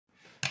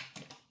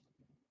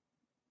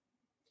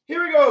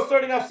Here we go,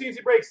 starting off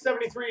CNC break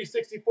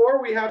 73-64.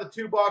 We have the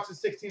 2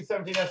 boxes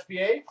 16-17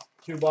 SPA,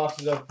 2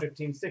 boxes of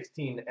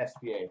 15-16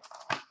 SPA.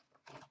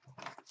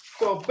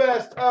 So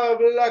best of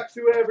luck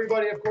to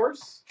everybody, of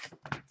course.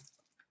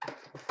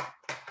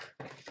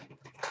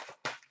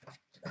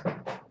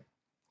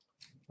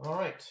 All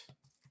right.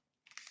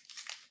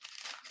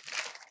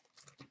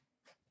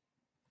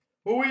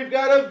 Well, we've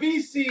got a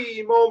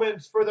VC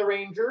Moments for the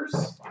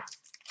Rangers.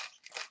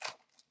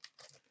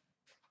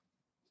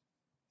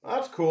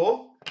 That's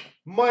cool.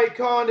 Mike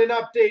Condon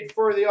update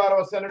for the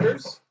Ottawa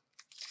Senators.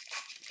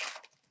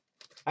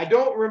 I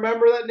don't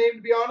remember that name,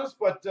 to be honest,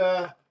 but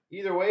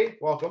either way,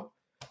 welcome.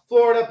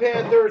 Florida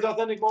Panthers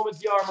Authentic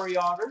Moments, Jaromir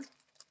Jagr.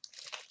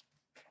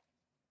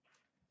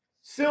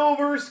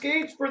 Silver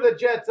Skates for the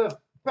Jets of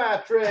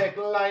Patrick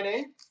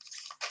Laine.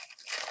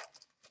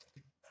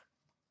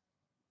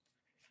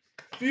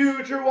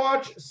 Future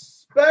Watch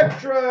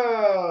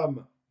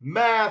Spectrum,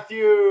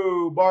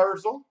 Matthew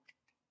Barzal.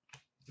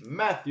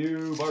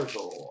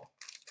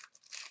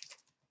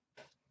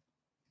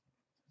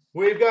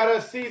 We've got a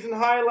season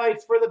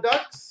highlights for the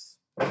Ducks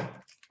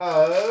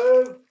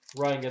of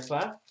Ryan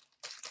Getzlaf.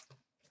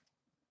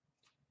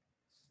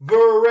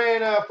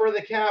 Verena for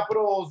the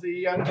Capitals, the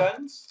Young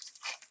Guns.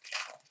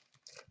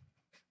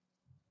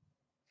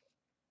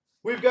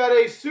 We've got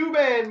a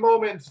Subban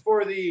Moments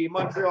for the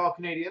Montreal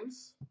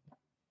Canadiens.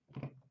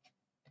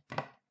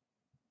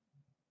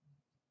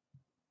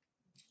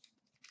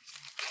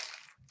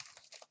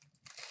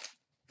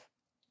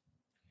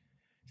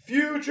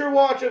 Future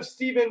Watch of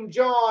Stephen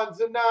Johns,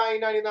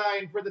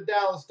 $9.99 for the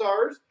Dallas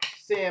Stars.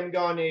 Sam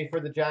Gagner for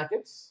the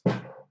Jackets.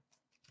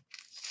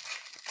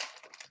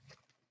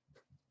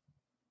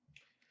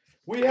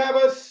 We have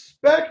a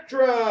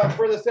Spectra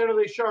for the San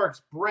Jose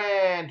Sharks,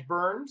 Brent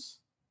Burns.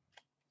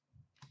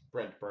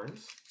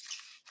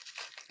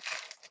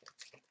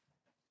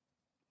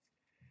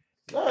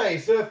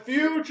 Nice. A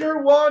Future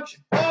Watch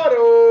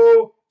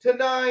Auto to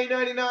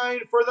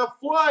 $9.99 for the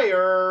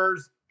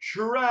Flyers,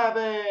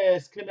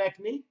 Travis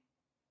Konecny.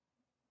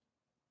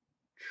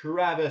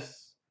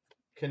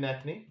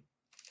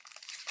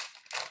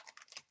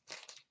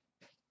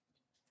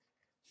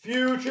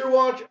 Future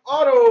Watch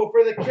Auto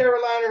for the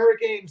Carolina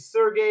Hurricanes,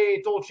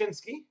 Sergei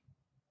Tolchinsky.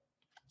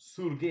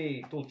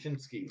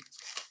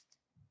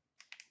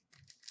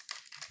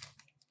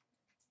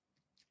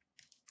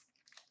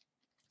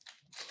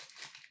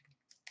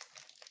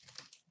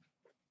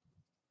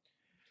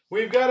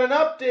 We've got an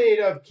update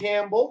of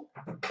Campbell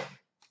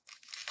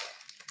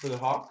for the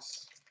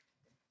Hawks.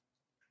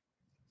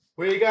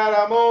 We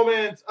got a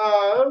moment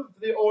of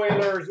the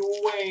Oilers,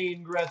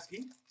 Wayne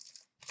Gretzky.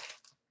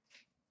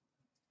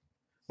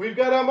 We've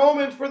got a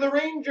moment for the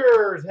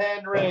Rangers,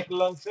 Henrik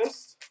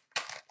Lundqvist.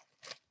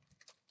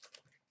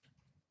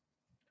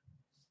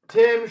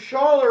 Tim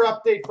Schaller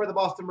update for the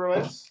Boston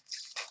Bruins.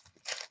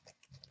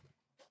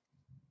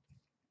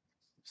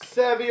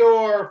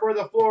 Sevior for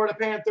the Florida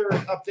Panthers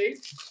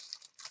update.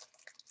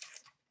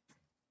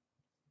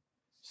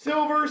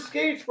 Silver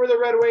Skates for the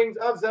Red Wings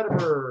of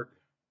Zetterberg.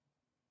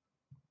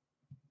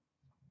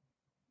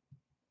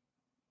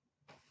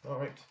 All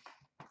right.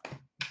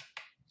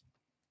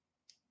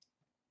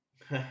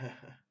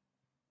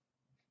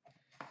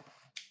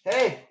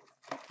 Hey,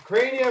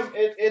 Cranium,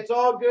 it's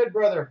all good,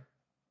 brother.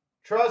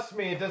 Trust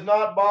me, it does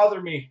not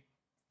bother me.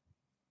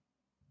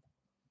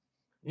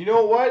 You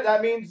know what?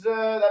 That means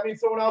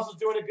someone else is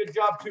doing a good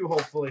job too,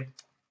 hopefully.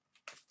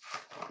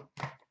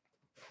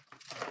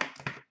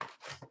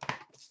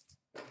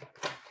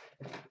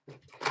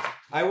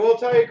 I will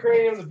tell you,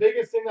 Cranium, the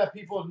biggest thing that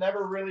people have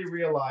never really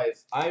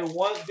realized, I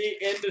want the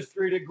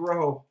industry to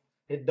grow.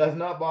 It does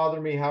not bother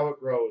me how it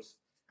grows.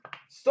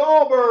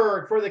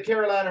 Stolberg for the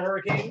Carolina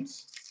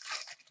Hurricanes.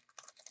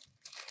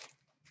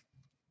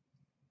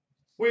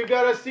 We've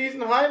got a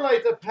season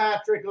highlight of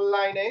Patrick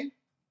Laine.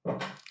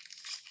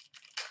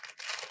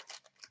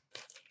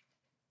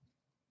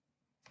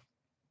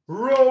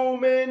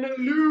 Roman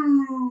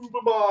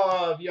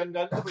Lyubimov, Young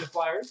Guns for the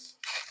Flyers.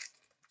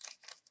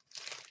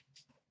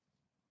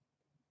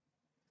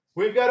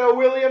 We've got a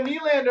William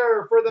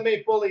Nylander for the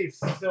Maple Leafs,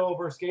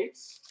 Silver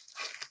Skates.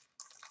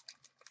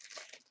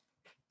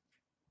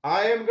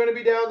 I am going to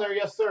be down there,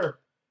 yes, sir.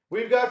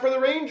 We've got for the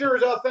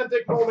Rangers,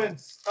 Authentic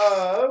Moments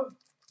of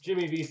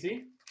Jimmy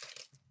Vesey.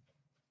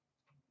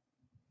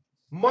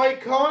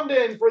 Mike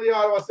Condon for the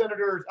Ottawa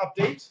Senators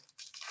update.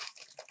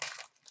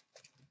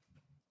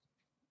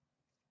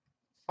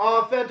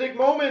 Authentic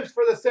Moments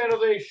for the San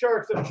Jose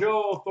Sharks of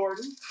Joe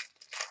Thornton.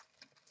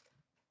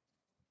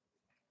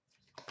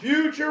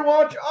 Future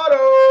Watch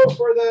Auto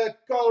for the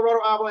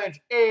Colorado Avalanche,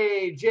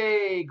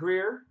 A.J.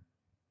 Greer.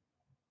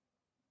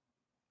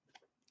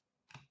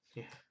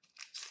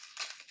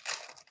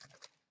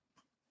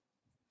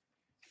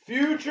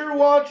 Future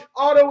Watch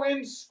Auto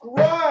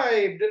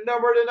Inscribed,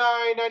 number to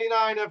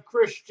 $9.99 of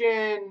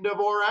Christian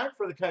Dvorak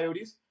for the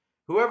Coyotes.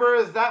 Whoever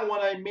is that one,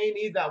 I may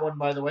need that one,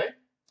 by the way.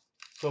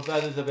 So if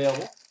that is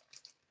available.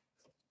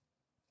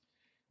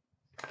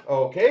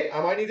 Okay,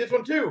 I might need this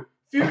one too.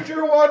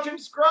 Future Watch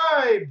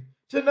Inscribed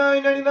to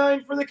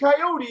 $9.99 for the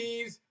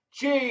Coyotes,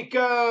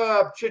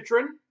 Jacob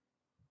Chitrin.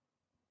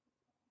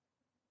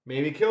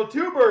 Maybe kill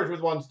two birds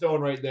with one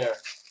stone right there.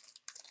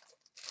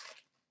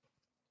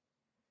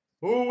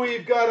 Ooh,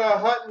 we've got a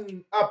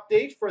Hutton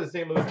update for the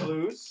St. Louis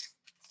Blues.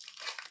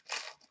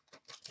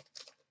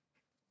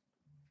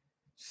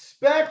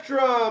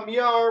 Spectrum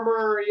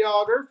Yarmer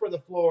Yager for the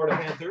Florida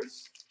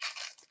Panthers.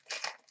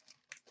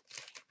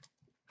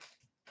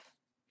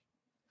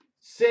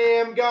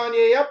 Sam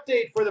Gagner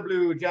update for the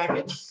Blue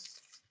Jackets.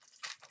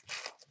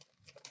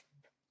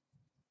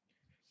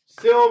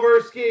 Silver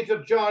Skates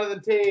of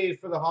Jonathan Toews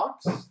for the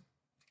Hawks.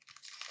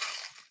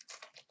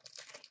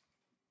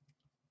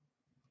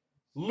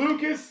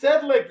 Lucas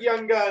Sedlick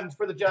Young Guns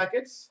for the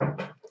Jackets.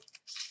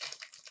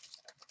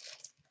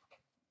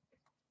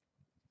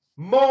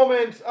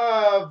 Moment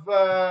of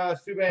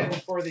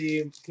Subban for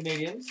the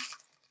Canadiens.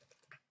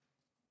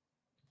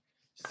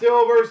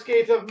 Silver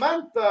Skates of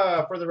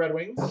Mantha for the Red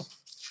Wings.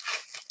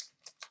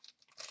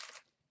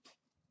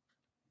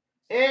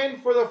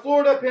 And for the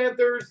Florida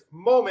Panthers,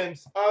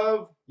 Moments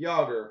of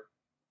Yager.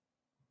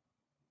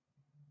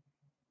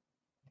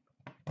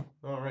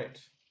 All right.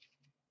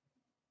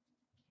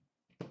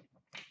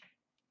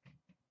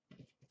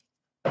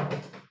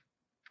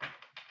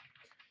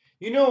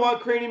 You know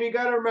what, Cranium, you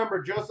got to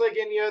remember, just like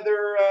any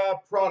other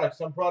product,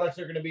 some products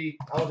are going to be,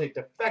 I won't say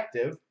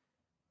defective,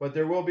 but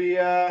there will be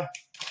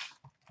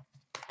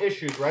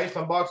issues, right?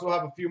 Some boxes will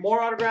have a few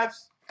more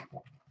autographs,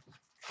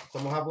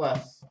 some will have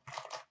less.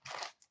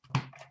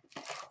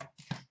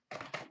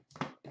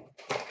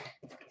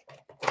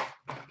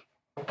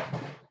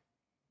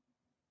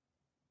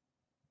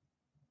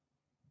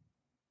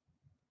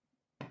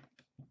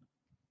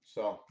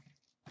 So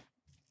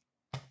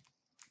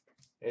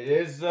it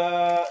is,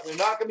 they're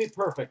not going to be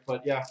perfect,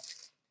 but yeah.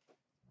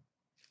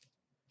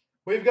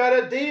 We've got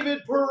a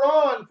David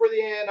Perron for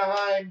the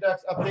Anaheim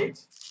Ducks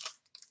update.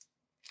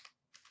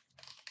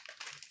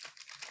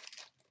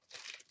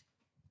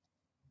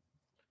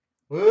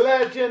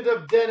 Legend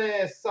of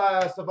Dennis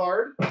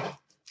Savard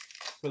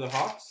for the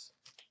Hawks.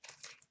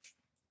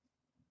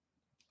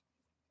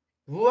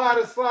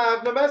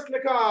 Vladislav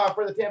Namestnikov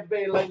for the Tampa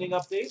Bay Lightning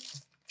update.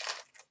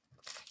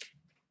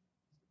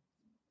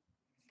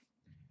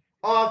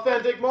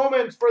 Authentic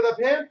moments for the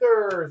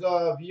Panthers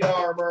of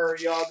Yarmer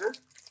Yager.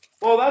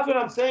 Well, that's what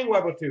I'm saying,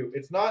 Webo 2.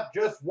 It's not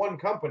just one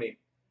company.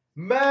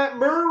 Matt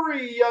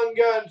Murray Young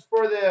Guns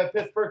for the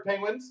Pittsburgh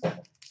Penguins.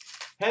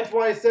 Hence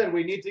why I said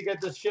we need to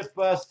get this ship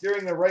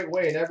steering the right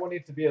way, and everyone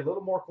needs to be a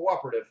little more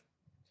cooperative.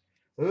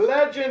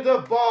 Legends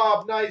of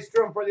Bob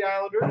Nystrom for the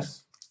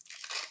Islanders.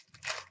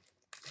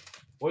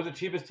 What is the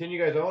cheapest tin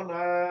you guys own?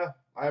 I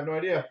have no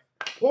idea.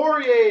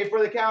 Poirier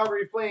for the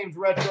Calgary Flames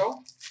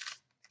Retro.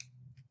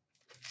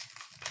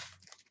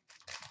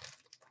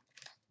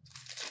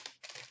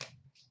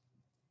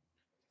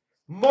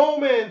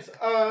 Moments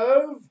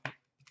of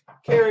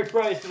Carey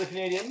Price for the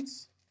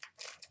Canadiens.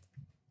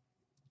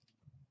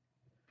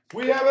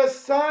 We have a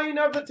Sign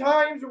of the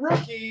Times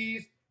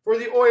rookies for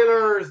the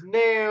Oilers,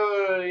 Nail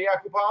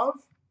Yakupov.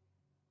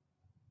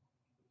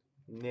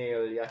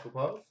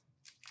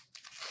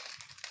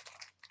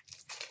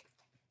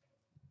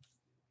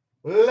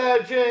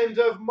 Legend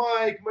of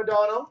Mike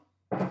Modano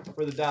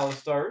for the Dallas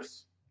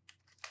Stars.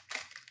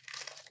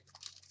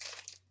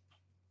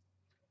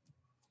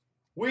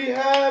 We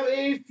have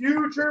a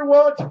Future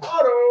Watch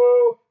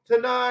auto to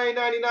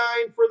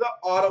 $9.99 for the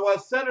Ottawa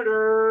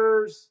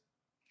Senators,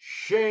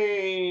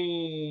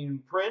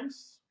 Shane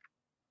Prince.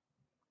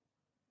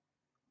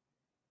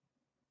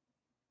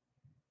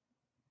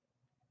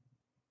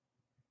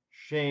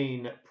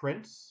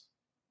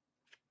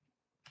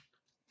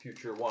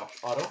 Future Watch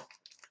auto.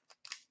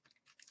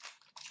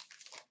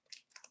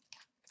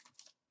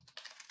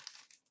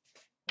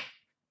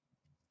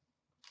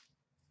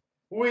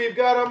 We've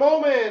got a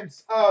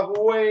moment of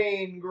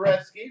Wayne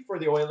Gretzky for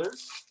the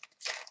Oilers.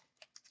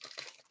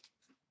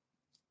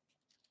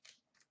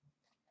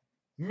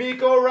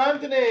 Mikko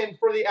Rantanen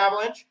for the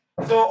Avalanche.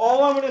 So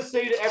all I'm going to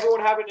say to everyone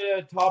having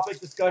a topic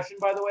discussion,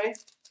 by the way.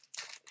 Just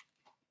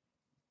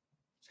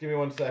give me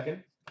 1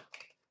 second.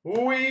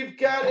 We've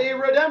got a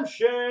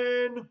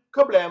redemption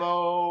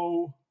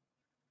Kablamo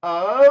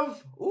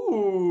of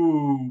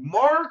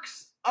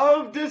Marks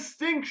of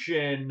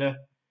Distinction.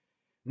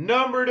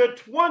 Number to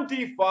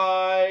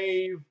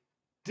 25,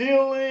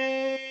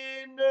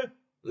 Dylan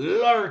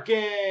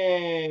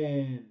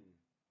Larkin.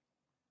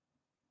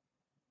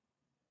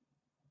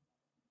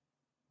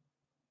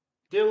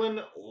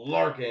 Dylan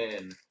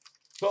Larkin.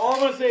 So all I'm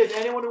going to say is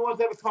anyone who wants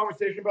to have a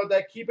conversation about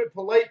that, keep it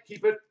polite,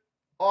 keep it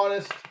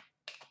honest.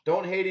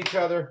 Don't hate each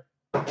other.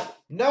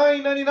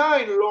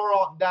 $9.99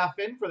 Laurent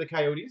Daffin for the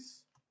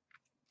Coyotes.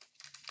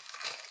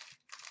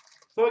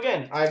 So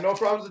again, I have no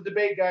problems with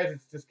debate, guys.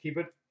 It's just keep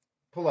it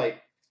polite.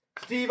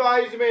 Steve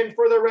Yzerman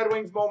for the Red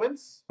Wings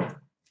moments.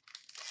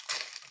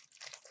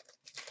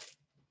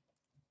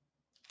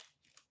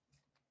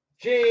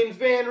 James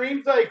Van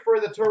Riemsdyk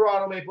for the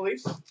Toronto Maple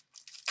Leafs.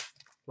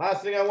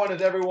 Last thing I want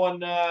is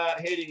everyone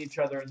hating each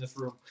other in this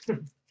room.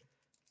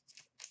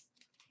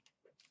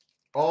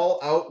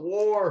 All-out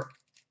war.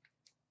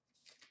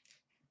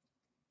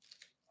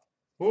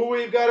 Ooh,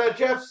 we've got a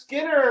Jeff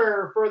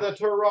Skinner for the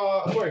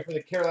for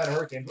the Carolina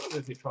Hurricanes. What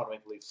is the Toronto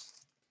Maple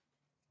Leafs?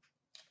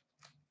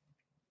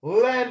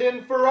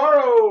 Landon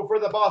Ferraro for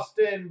the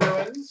Boston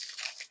Bruins.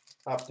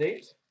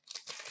 Update.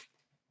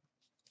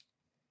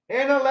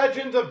 And a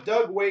Legend of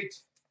Doug Waite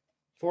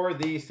for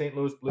the St.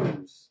 Louis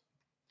Blues.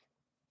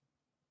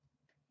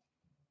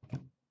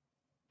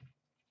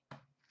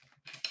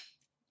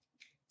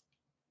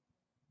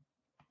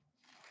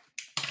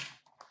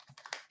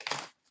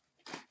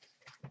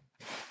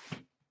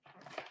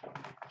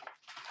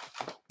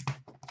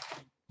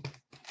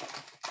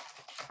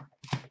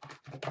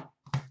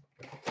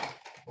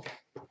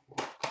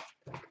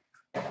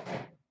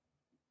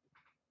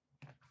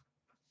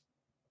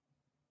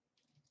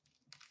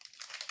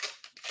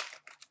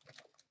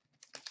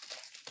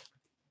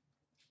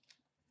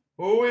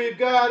 We've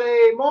got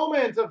a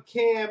moment of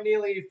Cam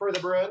Neely for the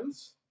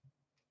Bruins.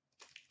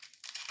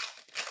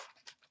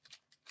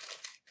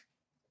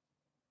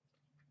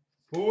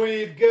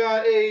 We've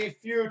got a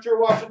Future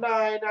Watch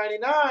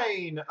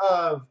 $9.99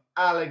 of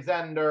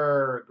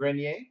Alexander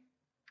Grenier.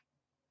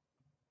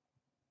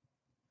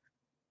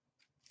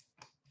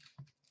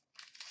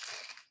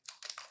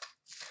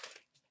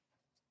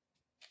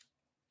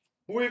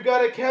 We've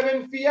got a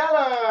Kevin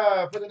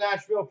Fiala for the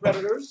Nashville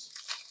Predators.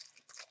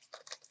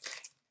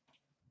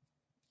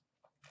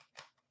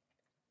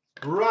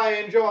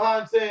 Ryan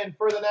Johansson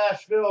for the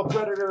Nashville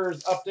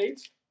Predators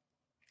update.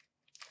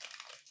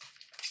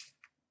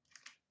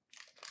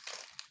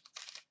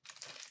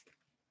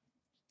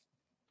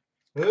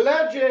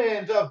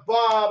 Legend of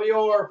Bob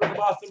Orr for the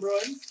Boston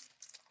Bruins.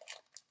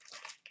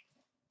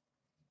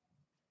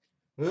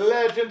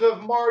 Legend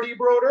of Marty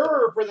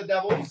Brodeur for the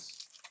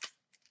Devils.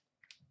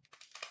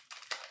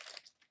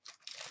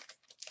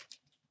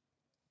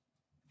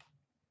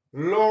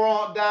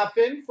 Laurent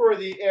Dauphin for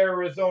the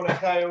Arizona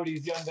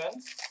Coyotes Young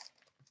Guns.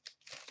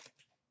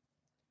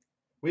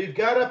 We've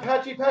got a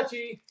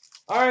Patchy.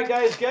 All right,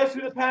 guys, guess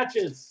who the patch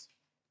is?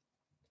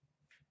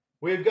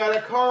 We've got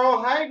a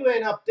Carl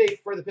Hagelin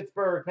update for the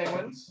Pittsburgh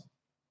Penguins.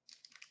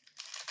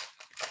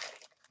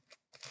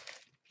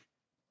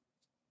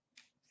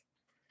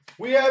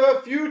 We have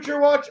a Future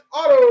Watch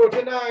Auto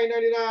to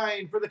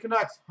 $9.99 for the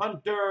Canucks,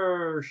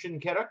 Hunter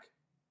Shinkaruk.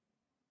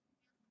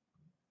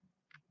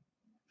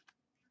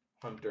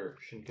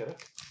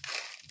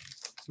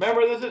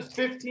 Remember, this is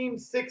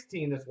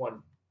 15-16, this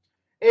one.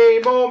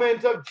 A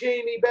moment of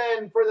Jamie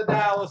Benn for the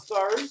Dallas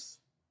Stars.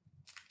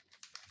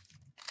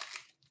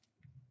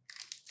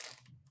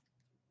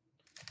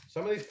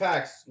 Some of these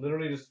packs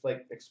literally just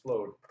like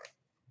explode.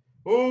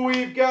 Ooh,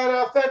 we've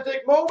got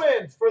authentic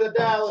moments for the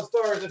Dallas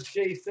Stars of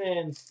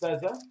Jason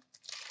Spezza.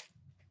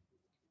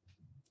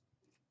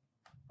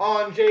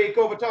 Anze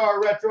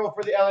Kopitar retro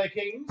for the LA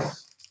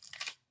Kings.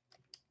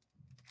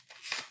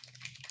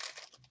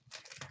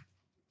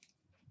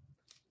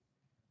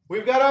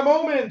 We've got our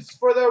moments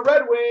for the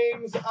Red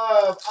Wings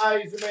of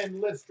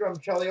Yzerman,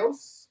 Lidstrom,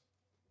 Chelios.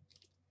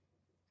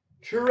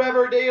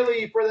 Trevor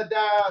Daley for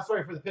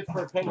the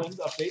Pittsburgh Penguins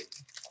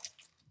update.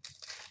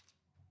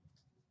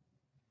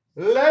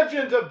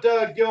 Legend of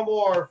Doug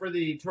Gilmour for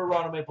the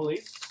Toronto Maple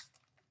Leafs.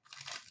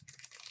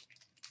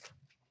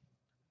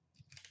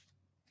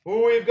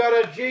 We've got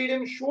a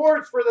Jaden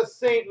Schwartz for the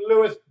St.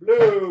 Louis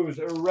Blues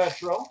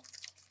retro.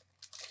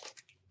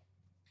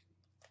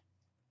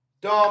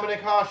 Dominic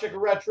Hasek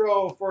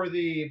retro for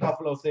the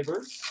Buffalo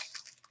Sabres.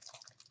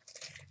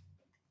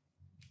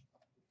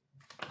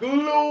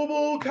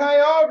 Global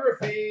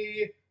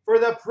Chirography for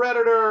the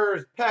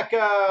Predators,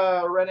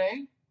 Pekka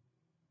Rinne.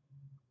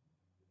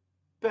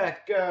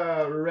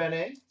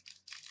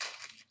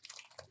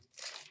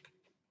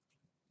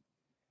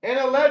 And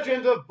a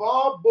Legend of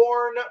Bob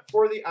Bourne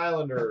for the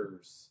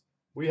Islanders.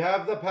 We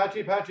have the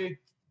Patchy.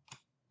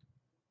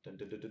 Dun,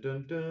 dun, dun, dun,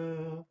 dun,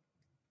 dun.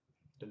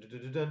 Dun, dun,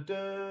 dun, dun,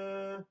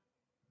 dun.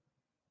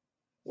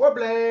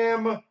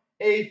 Wablam!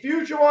 A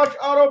Future Watch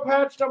Auto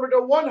Patch number to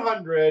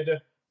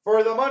 100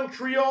 for the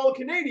Montreal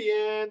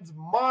Canadiens,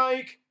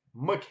 Mike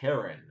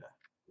McCarron.